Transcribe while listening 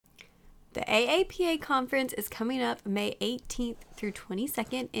The AAPA conference is coming up May 18th through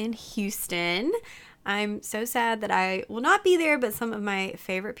 22nd in Houston. I'm so sad that I will not be there, but some of my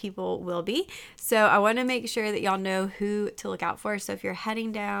favorite people will be. So I want to make sure that y'all know who to look out for. So if you're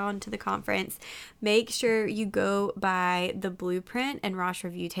heading down to the conference, make sure you go by the Blueprint and Rosh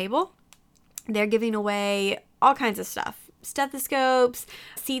Review table. They're giving away all kinds of stuff. Stethoscopes,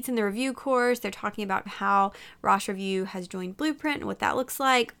 seats in the review course. They're talking about how Rosh Review has joined Blueprint and what that looks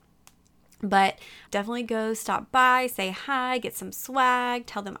like. But definitely go stop by, say hi, get some swag,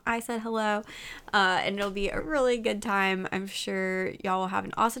 tell them I said hello, and it'll be a really good time. I'm sure y'all will have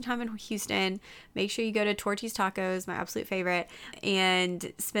an awesome time in Houston. Make sure you go to Torchy's Tacos, my absolute favorite,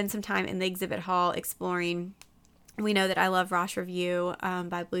 and spend some time in the exhibit hall exploring. We know that I love Rosh Review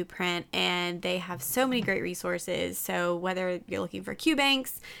by Blueprint, and they have so many great resources. So whether you're looking for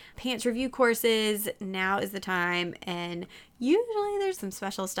Q-Banks, pants review courses, now is the time. And usually there's some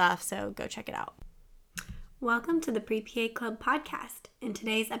special stuff, so go check it out. Welcome to the Pre-PA Club podcast. In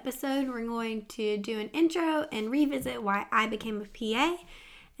today's episode, we're going to do an intro and revisit why I became a PA,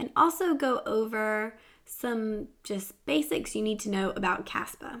 and also go over some just basics you need to know about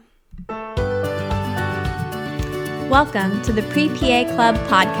CASPA. Welcome to the Pre-PA Club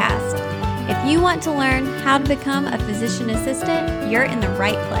podcast. If you want to learn how to become a physician assistant, you're in the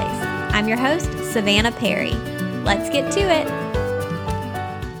right place. I'm your host, Savannah Perry. Let's get to it.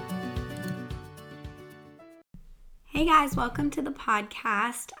 Hey guys, welcome to the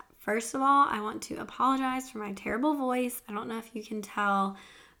podcast. First of all, I want to apologize for my terrible voice. I don't know if you can tell,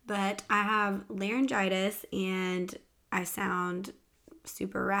 but I have laryngitis and I sound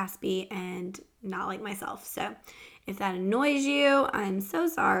super raspy and not like myself. So if that annoys you, I'm so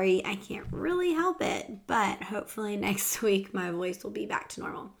sorry. I can't really help it, but hopefully next week my voice will be back to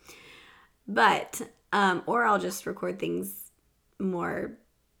normal. But, or I'll just record things more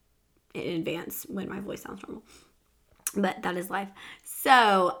in advance when my voice sounds normal. But that is life.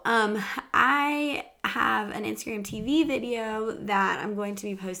 So, I have an Instagram TV video that I'm going to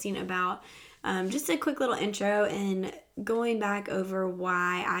be posting about just a quick little intro and going back over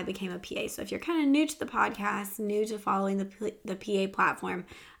why I became a PA. So if you're kind of new to the podcast, new to following the PA platform,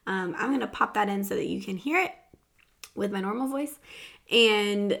 I'm going to pop that in so that you can hear it with my normal voice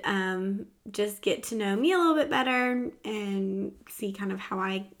and just get to know me a little bit better and see kind of how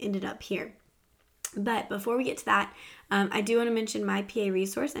I ended up here. But before we get to that, I do want to mention my PA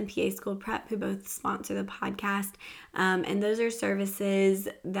resource and PA School Prep, who both sponsor the podcast. And those are services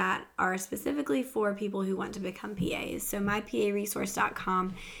that are specifically for people who want to become PAs. So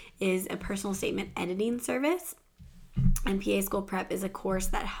myparesource.com is a personal statement editing service. And PA School Prep is a course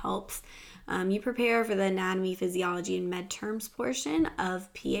that helps you prepare for the anatomy, physiology, and med terms portion of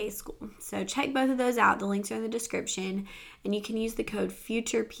PA school. So check both of those out. The links are in the description. And you can use the code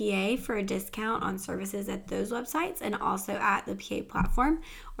FUTUREPA for a discount on services at those websites and also at the PA platform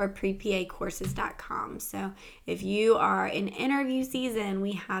or prepacourses.com. So if you are in interview season,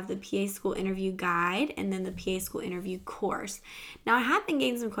 we have the PA School Interview Guide and then the PA School Interview Course. Now, I have been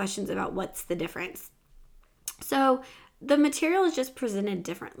getting some questions about what's the difference. So the material is just presented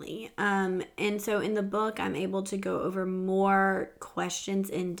differently. And so in the book, I'm able to go over more questions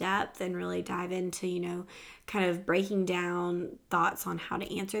in depth and really dive into, kind of breaking down thoughts on how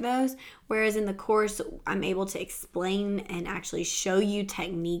to answer those. Whereas in the course, I'm able to explain and actually show you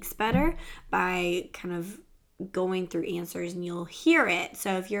techniques better by kind of going through answers and you'll hear it.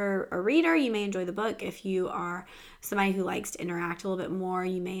 So if you're a reader, you may enjoy the book. If you are somebody who likes to interact a little bit more,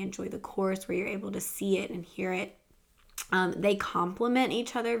 you may enjoy the course where you're able to see it and hear it. They complement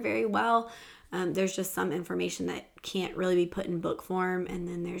each other very well. There's just some information that can't really be put in book form, and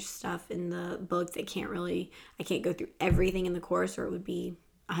then there's stuff in the book that I can't go through everything in the course, or it would be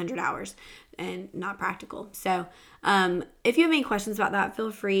 100 hours and not practical. So if you have any questions about that,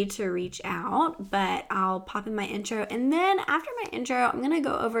 feel free to reach out, but I'll pop in my intro. And then after my intro, I'm going to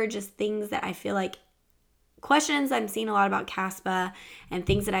go over just things that I feel like questions I'm seeing a lot about CASPA and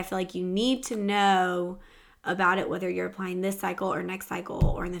things that I feel like you need to know about it, whether you're applying this cycle or next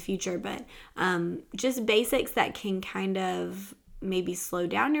cycle or in the future, but just basics that can kind of maybe slow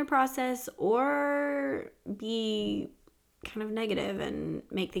down your process or be kind of negative and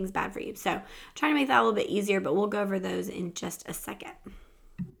make things bad for you. So trying to make that a little bit easier, but we'll go over those in just a second.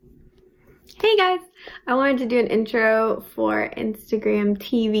 Hey guys, I wanted to do an intro for Instagram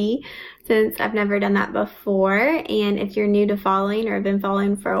TV since I've never done that before. And if you're new to following or have been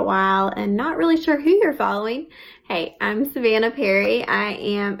following for a while and not really sure who you're following, hey, I'm Savannah Perry. I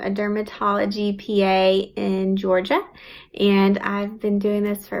am a dermatology PA in Georgia, and I've been doing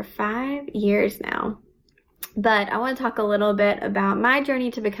this for 5 years now. But I want to talk a little bit about my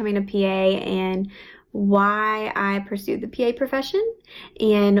journey to becoming a PA and why I pursued the PA profession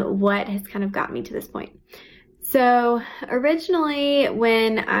and what has kind of got me to this point. So originally,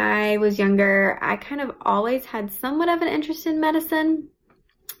 when I was younger, I kind of always had somewhat of an interest in medicine.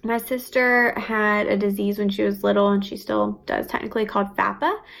 My sister had a disease when she was little, and she still does technically, called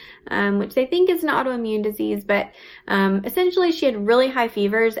FAPA, which they think is an autoimmune disease, but essentially she had really high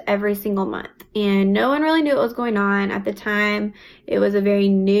fevers every single month, and no one really knew what was going on at the time. It was a very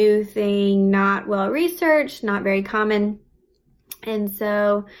new thing, not well researched, not very common. And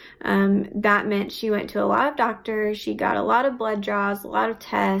so that meant she went to a lot of doctors, she got a lot of blood draws, a lot of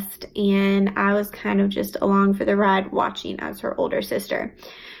tests, and I was kind of just along for the ride watching as her older sister.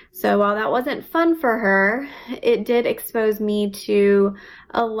 So while that wasn't fun for her, it did expose me to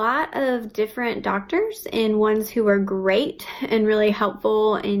a lot of different doctors, and ones who were great and really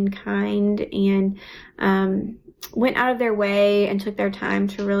helpful and kind, and went out of their way and took their time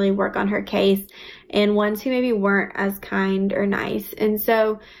to really work on her case, and ones who maybe weren't as kind or nice. And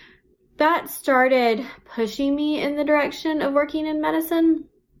so that started pushing me in the direction of working in medicine.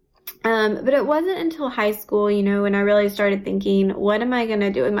 But it wasn't until high school, when I really started thinking, what am I going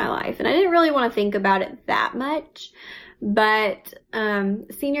to do with my life? And I didn't really want to think about it that much. But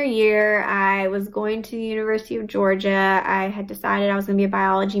senior year, I was going to the University of Georgia. I had decided I was going to be a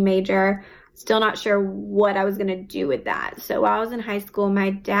biology major. Still not sure what I was going to do with that. So while I was in high school, my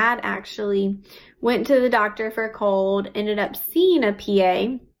dad actually went to the doctor for a cold, ended up seeing a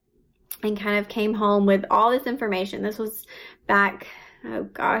PA, and kind of came home with all this information. This was back,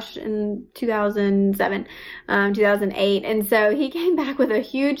 in 2007, 2008. And so he came back with a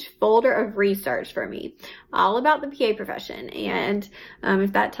huge folder of research for me, all about the PA profession. And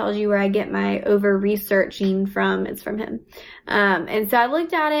if that tells you where I get my over-researching from, it's from him. And so I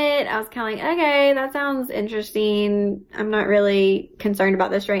looked at it. I was kind of like, okay, that sounds interesting. I'm not really concerned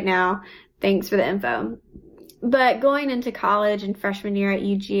about this right now. Thanks for the info. But going into college and freshman year at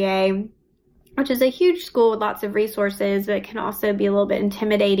UGA, which is a huge school with lots of resources, but it can also be a little bit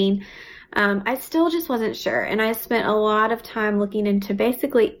intimidating, I still just wasn't sure. And I spent a lot of time looking into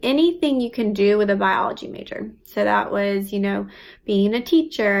basically anything you can do with a biology major. So that was, being a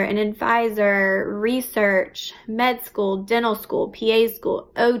teacher, an advisor, research, med school, dental school, PA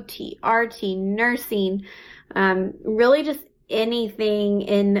school, OT, RT, nursing, really just anything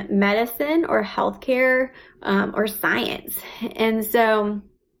in medicine or healthcare, or science. And so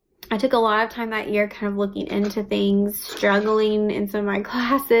I took a lot of time that year kind of looking into things, struggling in some of my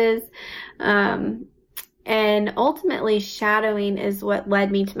classes, and ultimately shadowing is what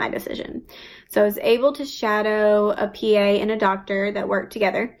led me to my decision. So I was able to shadow a PA and a doctor that worked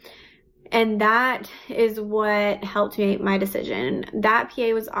together, and that is what helped me make my decision. That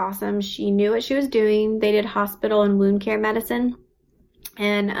PA was awesome. She knew what she was doing. They did hospital and wound care medicine.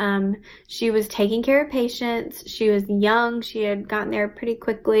 And she was taking care of patients. She was young. She had gotten there pretty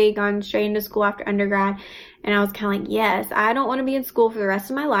quickly, gone straight into school after undergrad. And I was kind of like, yes, I don't want to be in school for the rest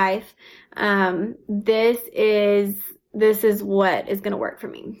of my life. This is what is going to work for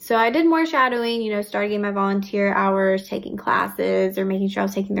me. So I did more shadowing, started getting my volunteer hours, taking classes, or making sure I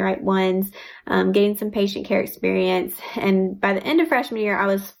was taking the right ones, getting some patient care experience. And by the end of freshman year, I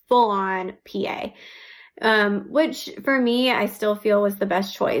was full on PA. Which for me, I still feel was the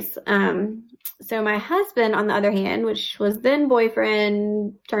best choice. So my husband, on the other hand, which was then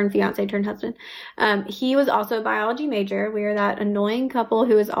boyfriend turned fiance turned husband, he was also a biology major. We were that annoying couple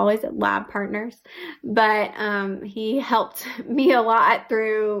who was always lab partners, but he helped me a lot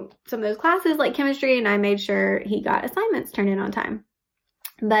through some of those classes like chemistry, and I made sure he got assignments turned in on time.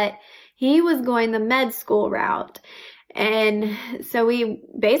 But he was going the med school route. And so we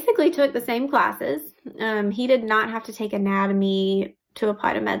basically took the same classes. He did not have to take anatomy to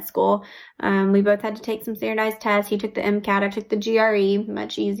apply to med school. We both had to take some standardized tests. He took the MCAT, I took the GRE,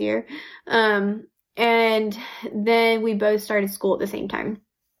 much easier. And then we both started school at the same time.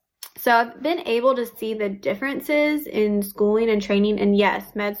 So I've been able to see the differences in schooling and training. And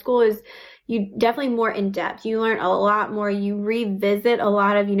yes, med school is definitely more in depth. You learn a lot more. You revisit a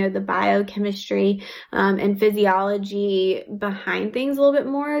lot of, the biochemistry, and physiology behind things a little bit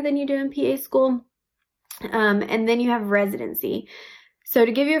more than you do in PA school. And then you have residency. So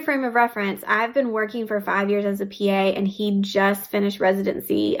to give you a frame of reference, I've been working for 5 years as a PA, and he just finished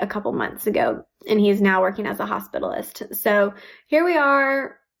residency a couple months ago, and he's now working as a hospitalist. So here we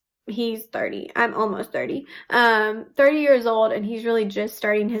are. He's 30. I'm almost 30. 30 years old, and he's really just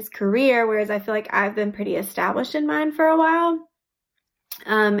starting his career, whereas I feel like I've been pretty established in mine for a while.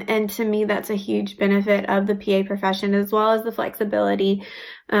 And to me, that's a huge benefit of the PA profession, as well as the flexibility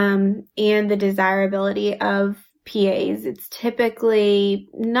and the desirability of PAs. It's typically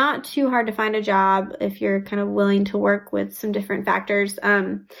not too hard to find a job if you're kind of willing to work with some different factors.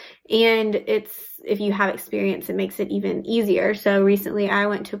 And if you have experience, it makes it even easier. So recently I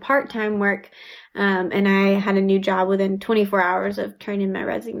went to part-time work, and I had a new job within 24 hours of turning in my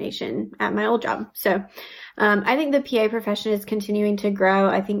resignation at my old job. So I think the PA profession is continuing to grow.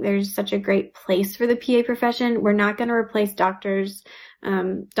 I think there's such a great place for the PA profession. We're not going to replace doctors.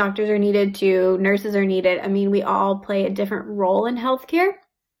 Doctors are needed too. Nurses are needed. I mean, we all play a different role in healthcare,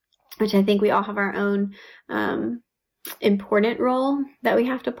 which I think we all have our own important role that we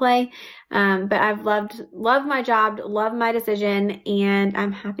have to play. But I've loved my job, love my decision, and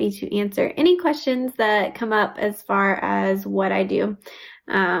I'm happy to answer any questions that come up as far as what I do.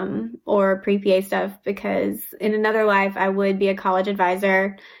 Or pre-PA stuff, because in another life I would be a college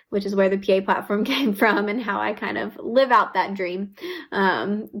advisor, which is where the PA platform came from and how I kind of live out that dream.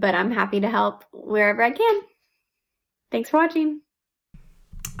 But I'm happy to help wherever I can. Thanks for watching.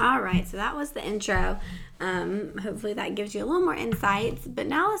 All right, so that was the intro. Hopefully that gives you a little more insights, but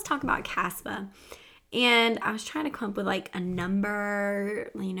now let's talk about CASPA. And I was trying to come up with like a number,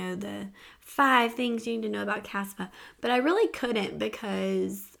 the 5 things you need to know about CASPA, but I really couldn't,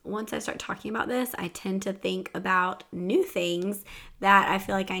 because once I start talking about this, I tend to think about new things that I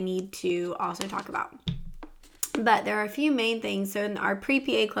feel like I need to also talk about. But there are a few main things. So in our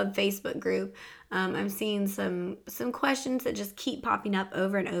Pre-PA Club Facebook group, I'm seeing some questions that just keep popping up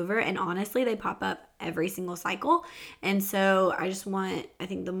over and over. And honestly, they pop up every single cycle. And so I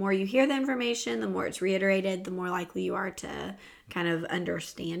think the more you hear the information, the more it's reiterated, the more likely you are to kind of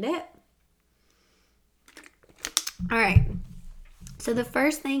understand it. All right. So the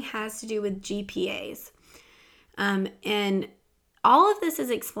first thing has to do with GPAs. And all of this is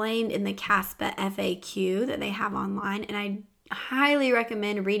explained in the CASPA FAQ that they have online, and I highly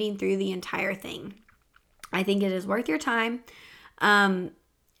recommend reading through the entire thing. I think it is worth your time,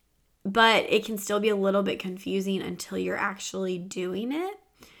 but it can still be a little bit confusing until you're actually doing it.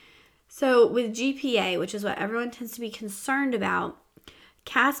 So with GPA, which is what everyone tends to be concerned about,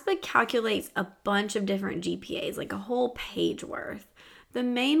 CASPA calculates a bunch of different GPAs, like a whole page worth. The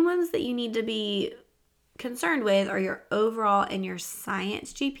main ones that you need to be concerned with are your overall and your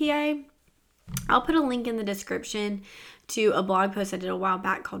science GPA. I'll put a link in the description to a blog post I did a while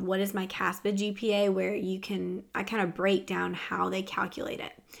back called What is My CASPA GPA, where I kind of break down how they calculate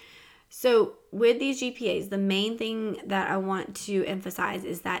it. So with these GPAs, the main thing that I want to emphasize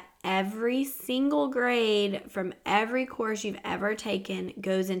is that every single grade from every course you've ever taken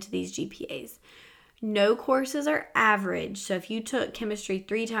goes into these GPAs. No courses are average. So if you took chemistry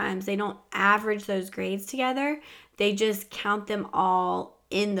 3 times, they don't average those grades together. They just count them all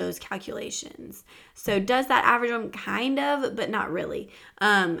in those calculations. So does that average them? Kind of, but not really.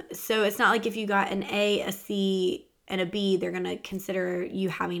 So it's not like if you got an A, a C, and a B, they're going to consider you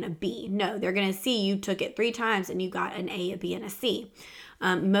having a B. No, they're going to see you took it 3 times and you got an A, a B, and a C.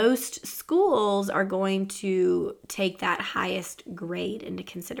 Most schools are going to take that highest grade into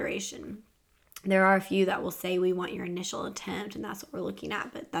consideration. There are a few that will say we want your initial attempt, and that's what we're looking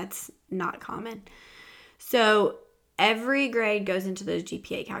at, but that's not common. So every grade goes into those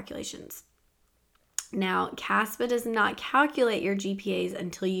GPA calculations. Now, CASPA does not calculate your GPAs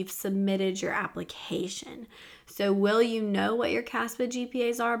until you've submitted your application. So will you know what your CASPA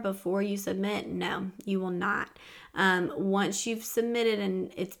GPAs are before you submit? No, you will not. Once you've submitted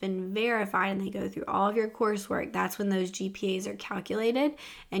and it's been verified and they go through all of your coursework, that's when those GPAs are calculated,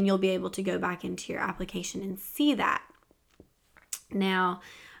 and you'll be able to go back into your application and see that. Now,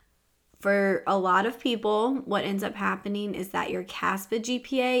 for a lot of people, what ends up happening is that your CASPA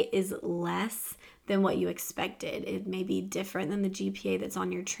GPA is less than what you expected. It may be different than the GPA that's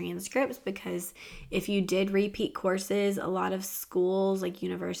on your transcripts, because if you did repeat courses, a lot of schools like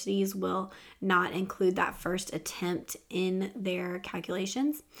universities will not include that first attempt in their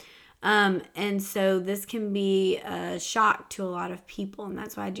calculations. And so this can be a shock to a lot of people, and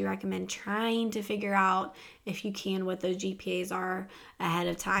that's why I do recommend trying to figure out, if you can, what those GPAs are ahead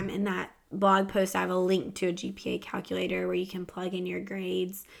of time. In that blog post, I have a link to a GPA calculator where you can plug in your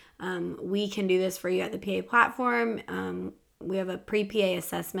grades. We can do this for you at the PA platform. We have a pre-PA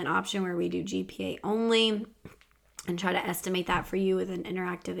assessment option where we do GPA only and try to estimate that for you with an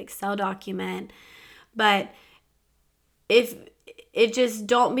interactive Excel document. But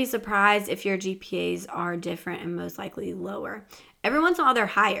don't be surprised if your GPAs are different and most likely lower. Every once in a while they're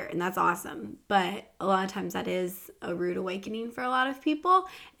higher, and that's awesome. But a lot of times that is a rude awakening for a lot of people,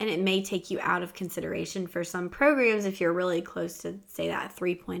 and it may take you out of consideration for some programs if you're really close to, say, that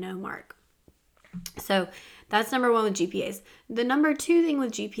 3.0 mark. So that's number one with GPAs. The number two thing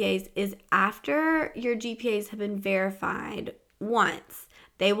with GPAs is after your GPAs have been verified once,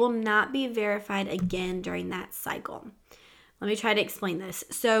 they will not be verified again during that cycle. Let me try to explain this.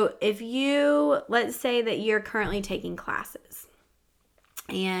 So if let's say that you're currently taking classes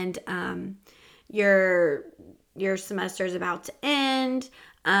and your semester is about to end,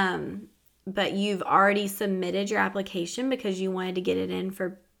 but you've already submitted your application because you wanted to get it in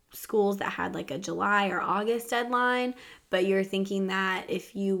for schools that had like a July or August deadline, but you're thinking that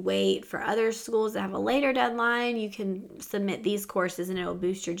if you wait for other schools that have a later deadline, you can submit these courses and it'll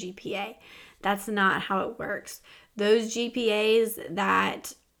boost your GPA. That's not how it works. Those GPAs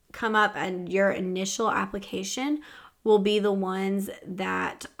that come up in your initial application will be the ones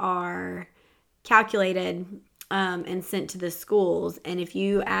that are calculated and sent to the schools. And if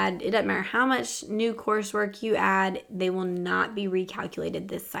you add, it doesn't matter how much new coursework you add, they will not be recalculated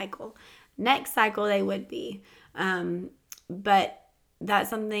this cycle. Next cycle, they would be. But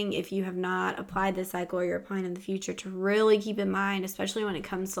that's something, if you have not applied this cycle or you're applying in the future, to really keep in mind, especially when it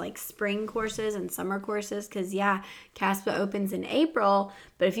comes to like spring courses and summer courses. Because CASPA opens in April,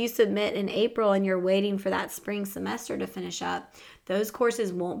 but if you submit in April and you're waiting for that spring semester to finish up, those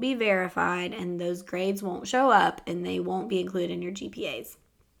courses won't be verified and those grades won't show up and they won't be included in your GPAs.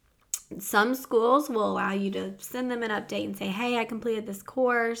 Some schools will allow you to send them an update and say, hey, I completed this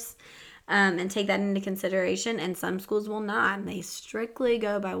course. And take that into consideration, and some schools will not, and they strictly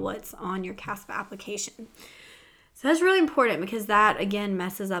go by what's on your CASPA application. So that's really important because that, again,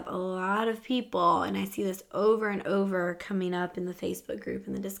 messes up a lot of people, and I see this over and over coming up in the Facebook group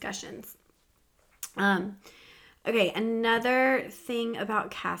and the discussions. Okay, another thing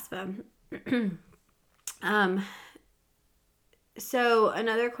about CASPA. So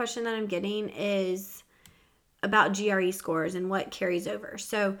another question that I'm getting is about GRE scores and what carries over.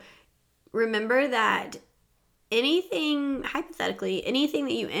 So remember that hypothetically, anything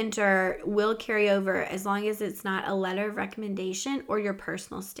that you enter will carry over as long as it's not a letter of recommendation or your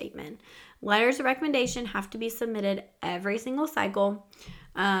personal statement. Letters of recommendation have to be submitted every single cycle,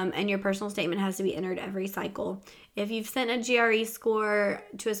 and your personal statement has to be entered every cycle. If you've sent a GRE score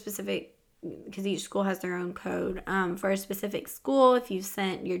to a specific, because each school has their own code, for a specific school, if you've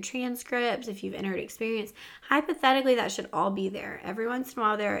sent your transcripts, if you've entered experience, hypothetically that should all be there. Every once in a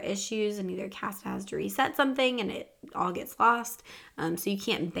while there are issues and either CASPA has to reset something and it all gets lost, so you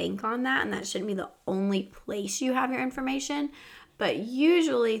can't bank on that, and that shouldn't be the only place you have your information, but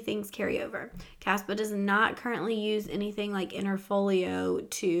usually things carry over. CASPA does not currently use anything like Interfolio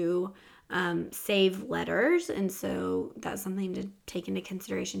to save letters, and so that's something to take into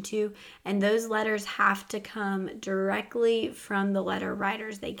consideration too. And those letters have to come directly from the letter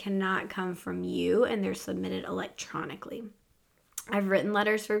writers. They cannot come from you, and they're submitted electronically. I've written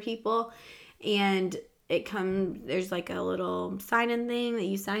letters for people, and there's like a little sign-in thing that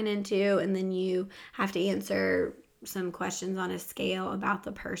you sign into, and then you have to answer some questions on a scale about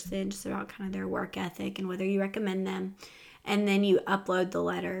the person, just about kind of their work ethic and whether you recommend them. And then you upload the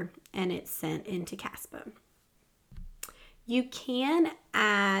letter and it's sent into CASPA. You can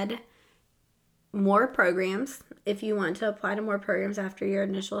add more programs if you want to apply to more programs after your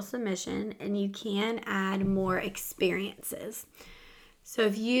initial submission, and you can add more experiences. So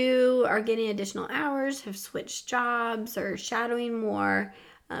if you are getting additional hours, have switched jobs, or shadowing more,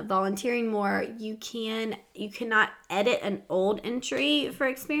 volunteering more, you cannot edit an old entry for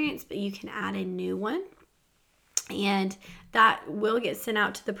experience, but you can add a new one. And that will get sent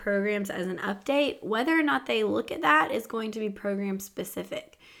out to the programs as an update. Whether or not they look at that is going to be program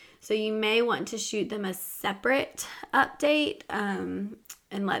specific. So you may want to shoot them a separate update and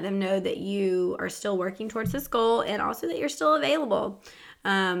let them know that you are still working towards this goal, and also that you're still available,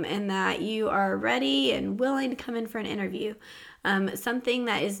 and that you are ready and willing to come in for an interview. Something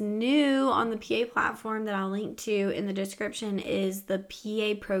that is new on the PA platform that I'll link to in the description is the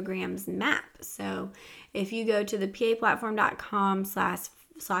PA programs map. So if you go to the PA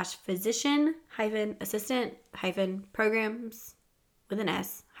platform.com/physician-assistant-programs with an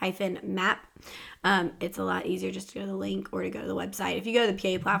S -map, it's a lot easier just to go to the link or to go to the website. If you go to the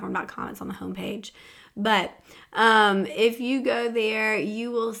PAplatform.com, it's on the homepage. But if you go there,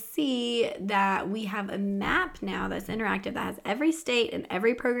 you will see that we have a map now that's interactive that has every state and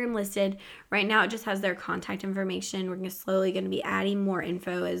every program listed. Right now, it just has their contact information. We're slowly going to be adding more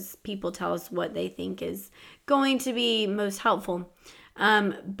info as people tell us what they think is going to be most helpful.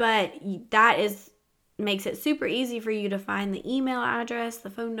 But that is makes it super easy for you to find the email address, the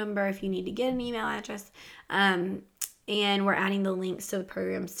phone number if you need to get an email address. And we're adding the links to the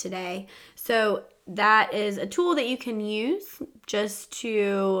programs today. So that is a tool that you can use just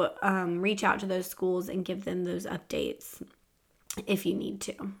to reach out to those schools and give them those updates if you need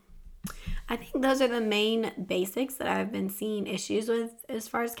to. I think those are the main basics that I've been seeing issues with as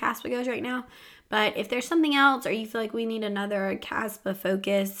far as CASPA goes right now. But if there's something else or you feel like we need another CASPA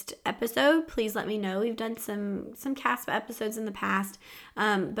focused episode, please let me know. We've done some CASPA episodes in the past.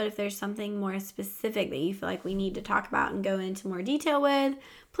 But if there's something more specific that you feel like we need to talk about and go into more detail with,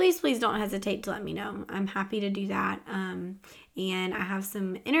 please don't hesitate to let me know. I'm happy to do that. And I have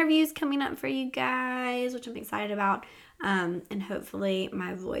some interviews coming up for you guys, which I'm excited about. And hopefully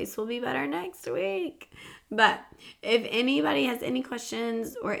my voice will be better next week. But if anybody has any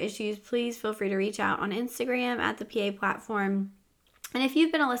questions or issues, please feel free to reach out on Instagram at the PA platform. And if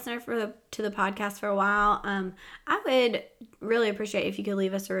you've been a listener to the podcast for a while, I would really appreciate if you could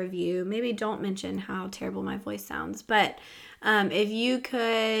leave us a review. Maybe don't mention how terrible my voice sounds, but if you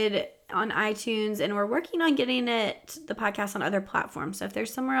could on iTunes, and we're working on getting the podcast on other platforms. So if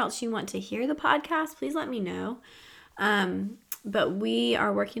there's somewhere else you want to hear the podcast, please let me know. But we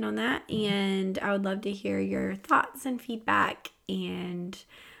are working on that, and I would love to hear your thoughts and feedback. And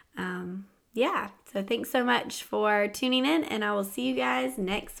so thanks so much for tuning in, and I will see you guys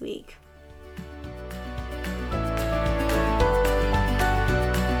next week.